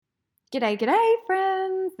G'day,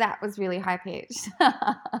 friends. That was really high pitched.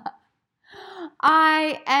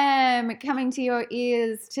 I am coming to your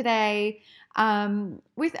ears today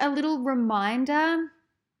with a little reminder,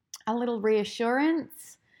 a little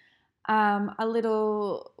reassurance, a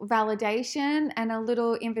little validation, and a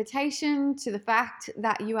little invitation to the fact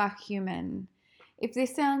that you are human. If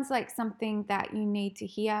this sounds like something that you need to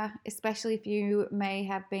hear, especially if you may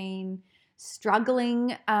have been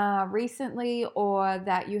struggling recently, or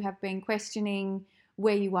that you have been questioning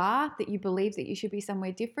where you are, that you believe that you should be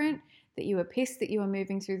somewhere different, that you are pissed that you are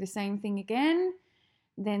moving through the same thing again,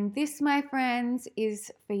 then this, my friends, is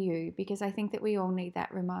for you, because I think that we all need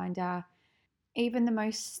that reminder. Even the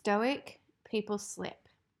most stoic people slip.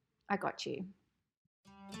 I got you.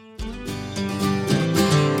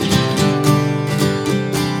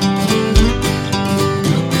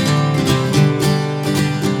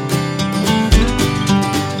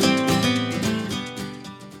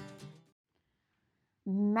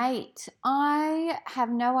 Mate, I have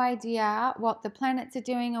no idea what the planets are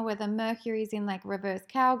doing, or whether Mercury's in like reverse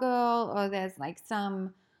cowgirl, or there's like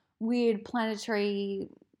some weird planetary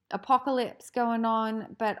apocalypse going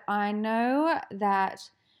on, but I know that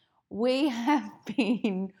we have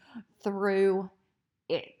been through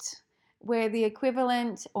it. We're the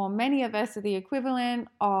equivalent, or many of us are the equivalent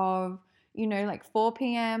of, like 4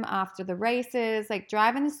 p.m. after the races, like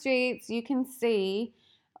driving the streets, you can see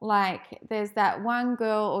like there's that one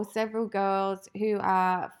girl or several girls who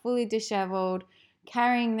are fully disheveled,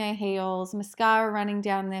 carrying their heels, mascara running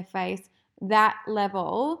down their face, that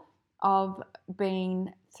level of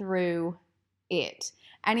being through it.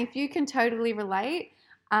 And if you can totally relate,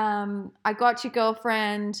 I got you,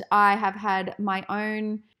 girlfriend. I have had my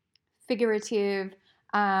own figurative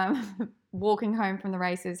walking home from the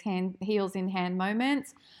races, heels in hand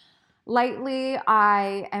moments. Lately,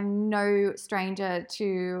 I am no stranger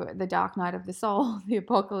to the dark night of the soul, the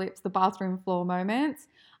apocalypse, the bathroom floor moments.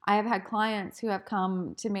 I have had clients who have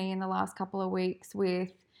come to me in the last couple of weeks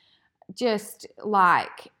with just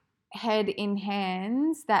like head in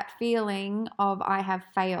hands, that feeling of I have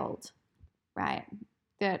failed, right?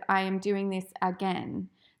 That I am doing this again,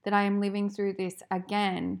 that I am living through this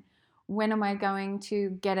again. When am I going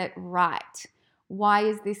to get it right? Why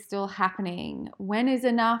is this still happening? When is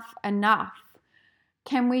enough enough?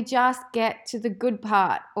 Can we just get to the good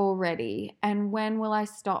part already? And when will I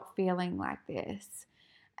stop feeling like this?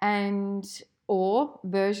 And or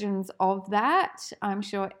versions of that, I'm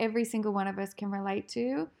sure every single one of us can relate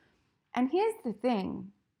to. And here's the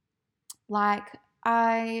thing, like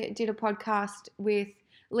I did a podcast with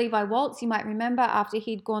Levi Waltz, you might remember, after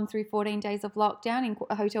he'd gone through 14 days of lockdown in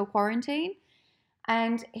a hotel quarantine.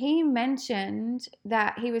 And he mentioned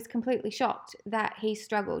that he was completely shocked that he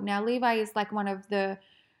struggled. Now, Levi is like one of the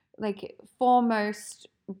foremost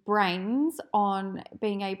brains on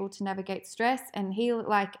being able to navigate stress and heal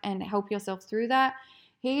and help yourself through that.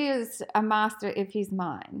 He is a master of his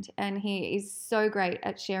mind, and he is so great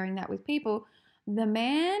at sharing that with people. The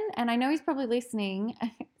man, and I know he's probably listening,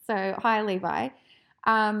 so hi, Levi.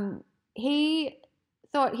 He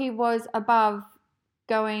thought he was above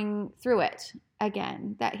going through it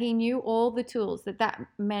again, that he knew all the tools, that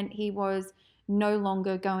meant he was no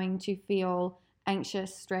longer going to feel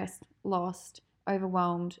anxious, stressed, lost,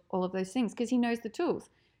 overwhelmed, all of those things, because he knows the tools.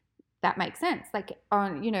 That makes sense. Like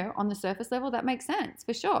on the surface level, that makes sense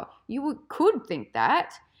for sure. You could think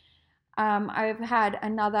that. I've had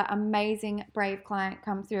another amazing brave client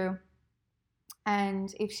come through,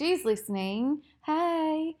 and if she's listening,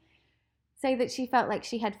 hey, say that she felt like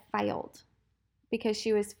she had failed because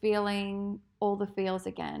she was feeling all the feels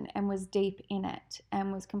again and was deep in it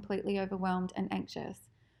and was completely overwhelmed and anxious.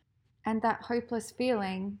 And that hopeless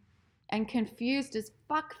feeling and confused as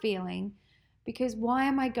fuck feeling, because why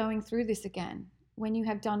am I going through this again when you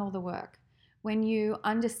have done all the work? When you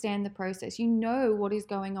understand the process, you know what is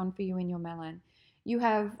going on for you in your melon. You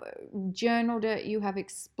have journaled it, you have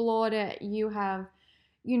explored it, you have,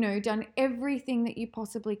 done everything that you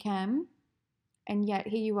possibly can. And yet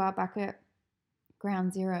here you are back at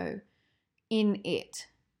ground zero in it,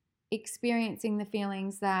 experiencing the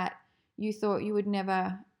feelings that you thought you would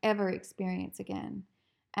never, ever experience again.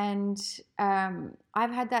 And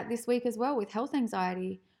I've had that this week as well with health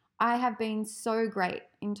anxiety. I have been so great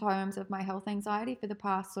in terms of my health anxiety for the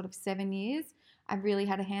past sort of 7 years. I've really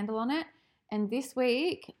had a handle on it. And this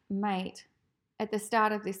week, mate, at the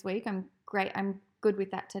start of this week, I'm great. I'm good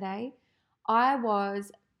with that today. I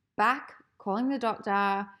was back calling the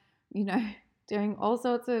doctor, doing all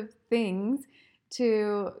sorts of things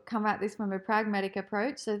to come at this from a pragmatic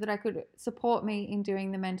approach so that I could support me in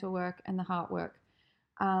doing the mental work and the heart work.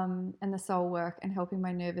 and the soul work and helping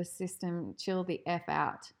my nervous system chill the F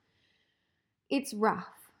out. It's rough.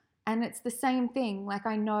 And it's the same thing. Like,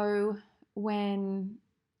 I know when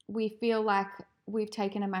we feel like we've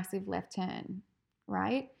taken a massive left turn,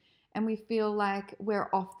 right? And we feel like we're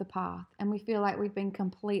off the path, and we feel like we've been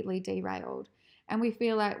completely derailed, and we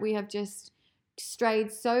feel like we have just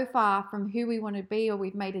strayed so far from who we want to be, or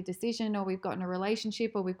we've made a decision, or we've gotten a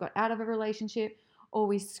relationship, or we've got out of a relationship, or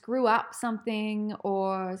we screw up something,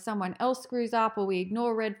 or someone else screws up, or we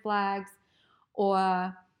ignore red flags,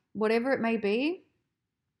 or whatever it may be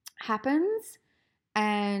happens,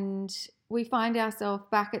 and we find ourselves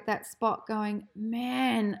back at that spot going,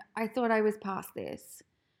 man, I thought I was past this.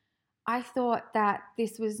 I thought that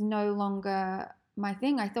this was no longer my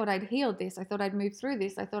thing. I thought I'd healed this. I thought I'd moved through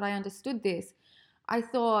this. I thought I understood this. I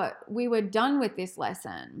thought we were done with this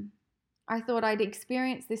lesson. I thought I'd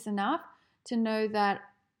experienced this enough to know that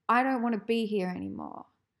I don't want to be here anymore.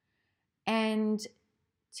 And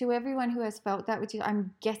to everyone who has felt that, which is,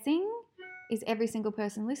 I'm guessing, is every single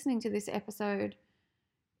person listening to this episode,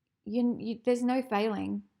 there's no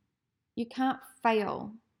failing. You can't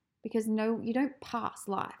fail because you don't pass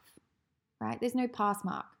life, right? There's no pass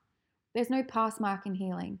mark. There's no pass mark in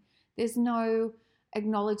healing. There's no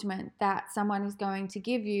acknowledgement that someone is going to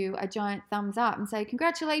give you a giant thumbs up and say,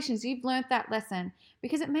 congratulations, you've learned that lesson,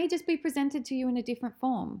 because it may just be presented to you in a different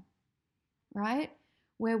form, right?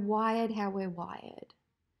 We're wired how we're wired.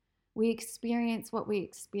 We experience what we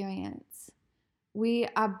experience. We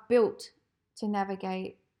are built to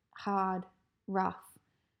navigate hard, rough,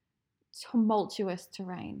 tumultuous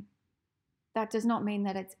terrain. That does not mean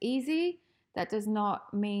that it's easy. That does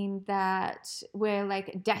not mean that we're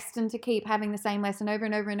like destined to keep having the same lesson over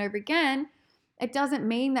and over and over again. It doesn't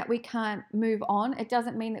mean that we can't move on. It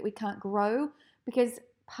doesn't mean that we can't grow, because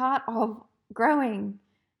part of growing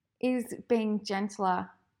is being gentler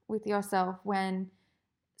with yourself when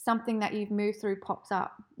something that you've moved through pops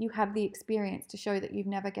up. You have the experience to show that you've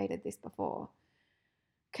navigated this before.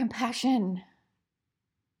 Compassion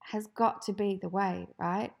has got to be the way,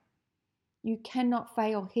 right? You cannot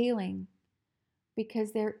fail healing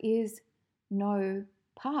because there is no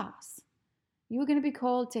pass. You're going to be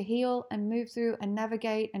called to heal and move through and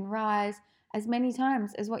navigate and rise as many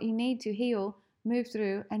times as what you need to heal, move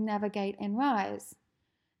through and navigate and rise.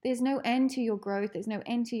 There's no end to your growth. There's no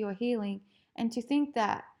end to your healing. And to think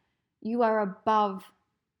that you are above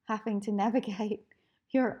having to navigate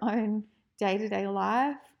your own day-to-day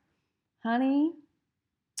life, honey,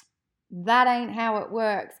 that ain't how it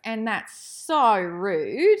works. And that's so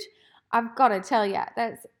rude. I've got to tell you,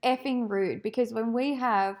 that's effing rude, because when we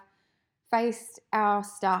have faced our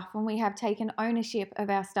stuff, when we have taken ownership of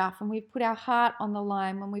our stuff, when we've put our heart on the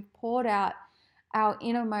line, when we've poured out our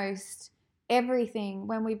innermost everything,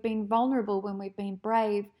 when we've been vulnerable, when we've been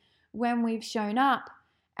brave, when we've shown up,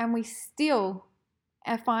 and we still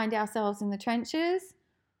find ourselves in the trenches,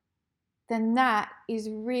 then that is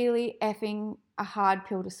really effing a hard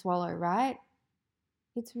pill to swallow, right?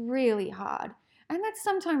 It's really hard. And that's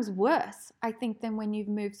sometimes worse, I think, than when you've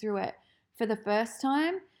moved through it for the first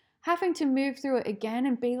time. Having to move through it again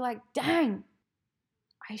and be like, dang,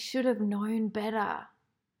 I should have known better.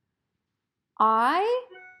 I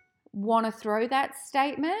want to throw that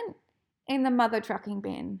statement in the mother trucking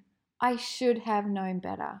bin. I should have known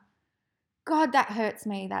better. God, that hurts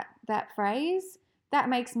me, that phrase. That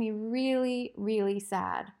makes me really, really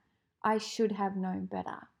sad. I should have known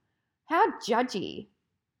better. How judgy.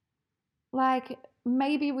 Like,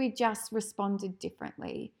 maybe we just responded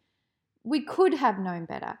differently. We could have known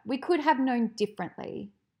better. We could have known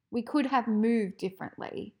differently. We could have moved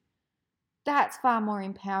differently. That's far more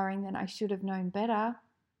empowering than I should have known better.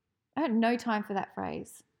 I had no time for that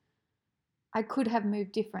phrase. I could have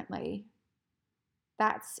moved differently.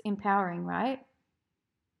 That's empowering, right?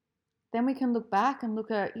 Then we can look back and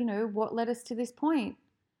look at, what led us to this point.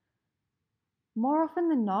 More often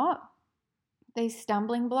than not, these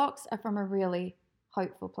stumbling blocks are from a really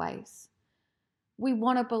hopeful place. We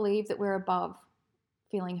want to believe that we're above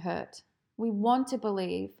feeling hurt. We want to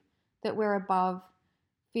believe that we're above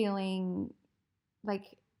feeling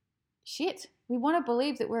like shit. We want to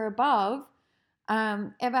believe that we're above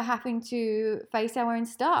ever having to face our own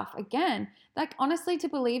stuff again. Like, honestly, to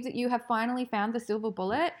believe that you have finally found the silver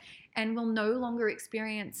bullet and will no longer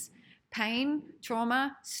experience pain,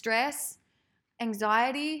 trauma, stress,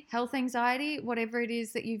 anxiety, health anxiety, whatever it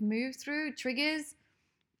is that you've moved through, triggers,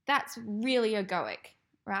 that's really egoic,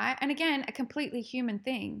 right? And again, a completely human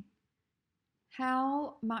thing.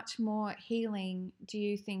 How much more healing do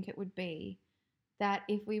you think it would be that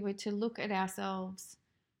if we were to look at ourselves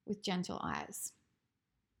with gentle eyes,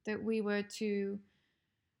 that we were to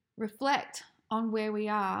reflect on where we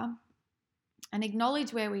are and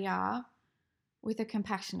acknowledge where we are with a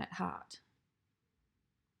compassionate heart.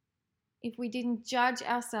 If we didn't judge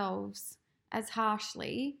ourselves as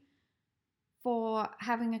harshly for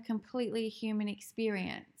having a completely human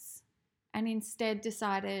experience and instead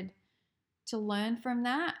decided to learn from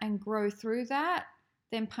that and grow through that,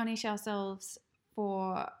 then punish ourselves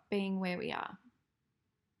for being where we are.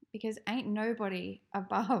 Because ain't nobody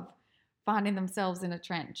above finding themselves in a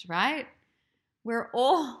trench, right? We're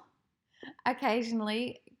all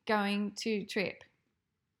occasionally going to trip,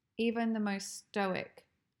 even the most stoic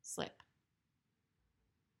slip.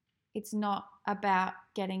 It's not about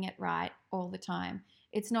getting it right all the time.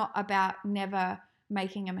 It's not about never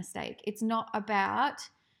making a mistake. It's not about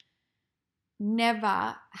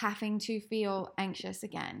never having to feel anxious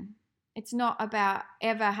again. It's not about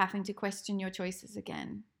ever having to question your choices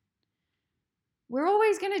again. We're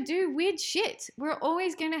always going to do weird shit. We're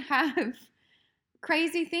always going to have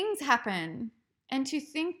crazy things happen. And to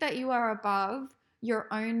think that you are above your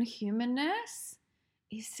own humanness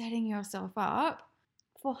is setting yourself up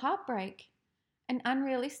for heartbreak and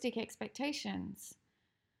unrealistic expectations.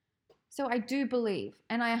 So I do believe,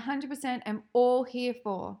 and I 100% am all here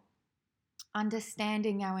for,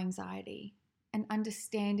 understanding our anxiety and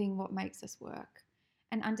understanding what makes us work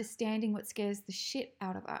and understanding what scares the shit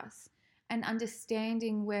out of us and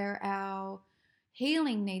understanding where our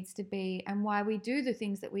healing needs to be and why we do the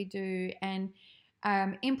things that we do, and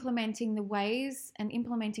implementing the ways and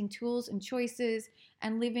implementing tools and choices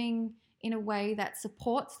and living in a way that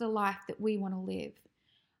supports the life that we want to live.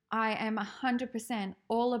 I am 100%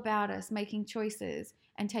 all about us making choices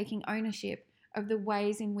and taking ownership of the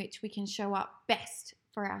ways in which we can show up best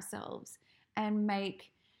for ourselves and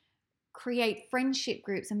create friendship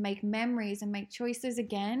groups and make memories and make choices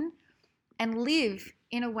again and live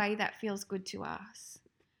in a way that feels good to us.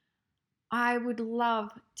 I would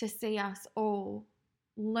love to see us all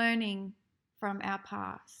learning from our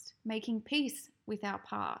past, making peace with our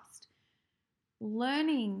past,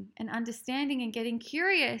 learning and understanding and getting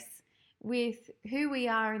curious with who we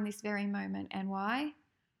are in this very moment and why,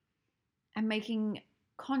 and making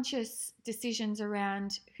conscious decisions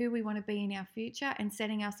around who we want to be in our future and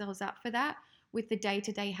setting ourselves up for that with the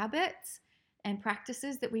day-to-day habits and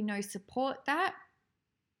practices that we know support that.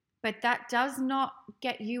 But that does not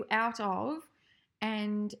get you out of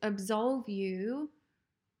and absolve you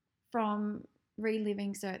from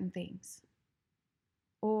reliving certain things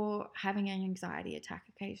or having an anxiety attack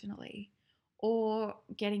occasionally or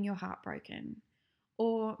getting your heart broken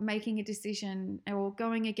or making a decision or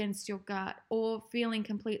going against your gut or feeling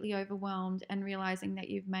completely overwhelmed and realizing that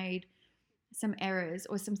you've made some errors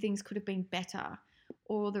or some things could have been better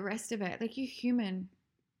or the rest of it. Like, you're human.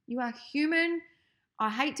 You are human. I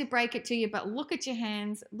hate to break it to you, but look at your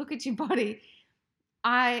hands, look at your body.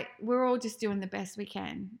 We're all just doing the best we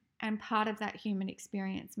can. And part of that human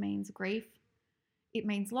experience means grief. It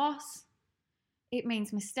means loss. It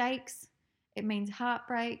means mistakes. It means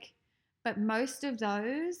heartbreak. But most of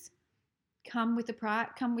those come with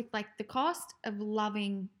like the cost of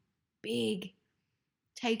loving big,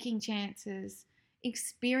 taking chances,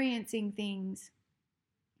 experiencing things,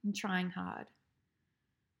 and trying hard.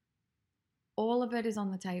 All of it is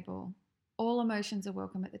on the table. All emotions are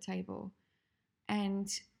welcome at the table. And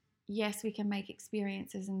yes, we can make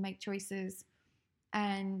experiences and make choices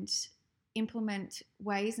and implement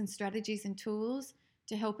ways and strategies and tools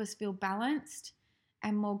to help us feel balanced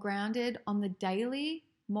and more grounded on the daily,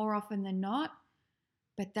 more often than not.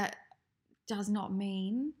 But that does not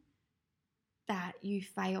mean that you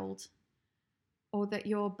failed or that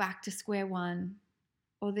you're back to square one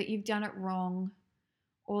or that you've done it wrong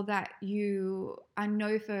or that you are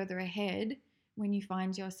no further ahead when you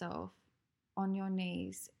find yourself on your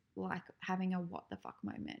knees, like having a what the fuck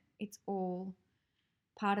moment. It's all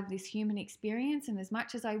part of this human experience. And as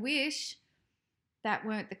much as I wish that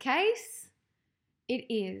weren't the case, it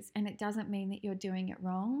is. And it doesn't mean that you're doing it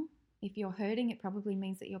wrong. If you're hurting, it probably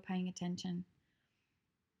means that you're paying attention.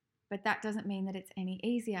 But that doesn't mean that it's any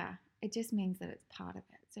easier. It just means that it's part of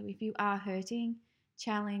it. So if you are hurting,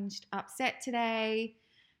 challenged, upset today,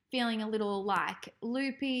 feeling a little like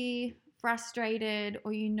loopy, frustrated,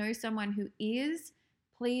 or you know someone who is,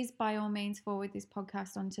 please by all means forward this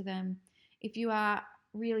podcast onto them. If you are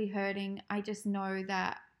really hurting, I just know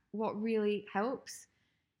that what really helps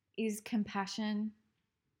is compassion.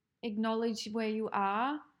 Acknowledge where you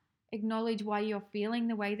are, acknowledge why you're feeling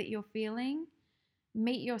the way that you're feeling,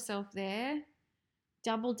 meet yourself there,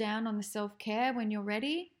 double down on the self-care when you're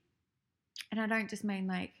ready. And I don't just mean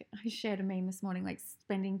like, I shared a meme this morning, like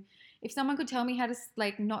spending, if someone could tell me how to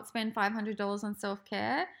like not spend $500 on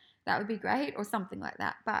self-care, that would be great, or something like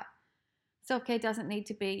that. But self-care doesn't need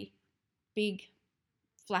to be big,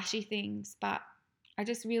 flashy things, but I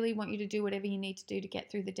just really want you to do whatever you need to do to get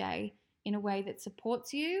through the day in a way that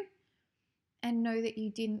supports you, and know that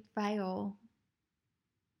you didn't fail,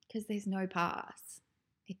 because there's no pass.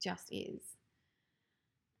 It just is.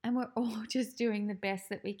 And we're all just doing the best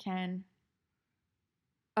that we can.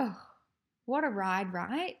 Oh, what a ride,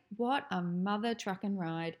 right? What a mother trucking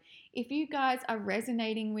ride. If you guys are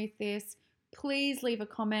resonating with this, please leave a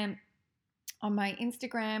comment on my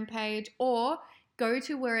Instagram page, or go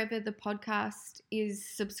to wherever the podcast is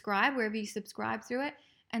subscribed, wherever you subscribe through it,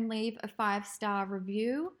 and leave a 5-star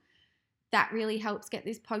review. That really helps get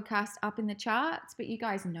this podcast up in the charts, but you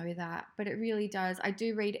guys know that, but it really does. I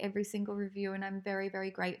do read every single review, and I'm very, very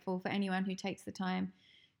grateful for anyone who takes the time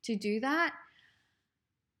to do that.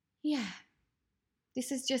 Yeah,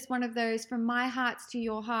 this is just one of those, from my hearts to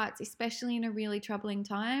your hearts, especially in a really troubling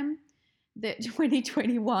time that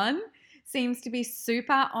 2021 seems to be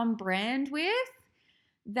super on brand with.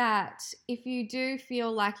 That if you do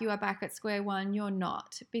feel like you are back at square one, you're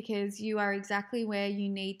not, because you are exactly where you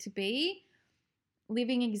need to be,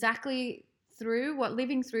 living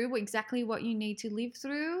through exactly what you need to live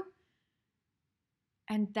through.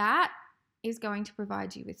 And that is going to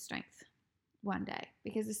provide you with strength one day,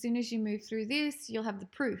 because as soon as you move through this, you'll have the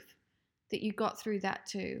proof that you got through that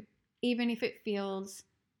too, even if it feels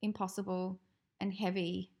impossible and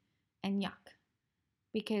heavy and yuck,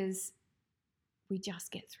 because we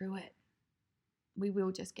just get through it. We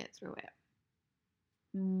will just get through it.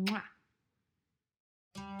 Mwah.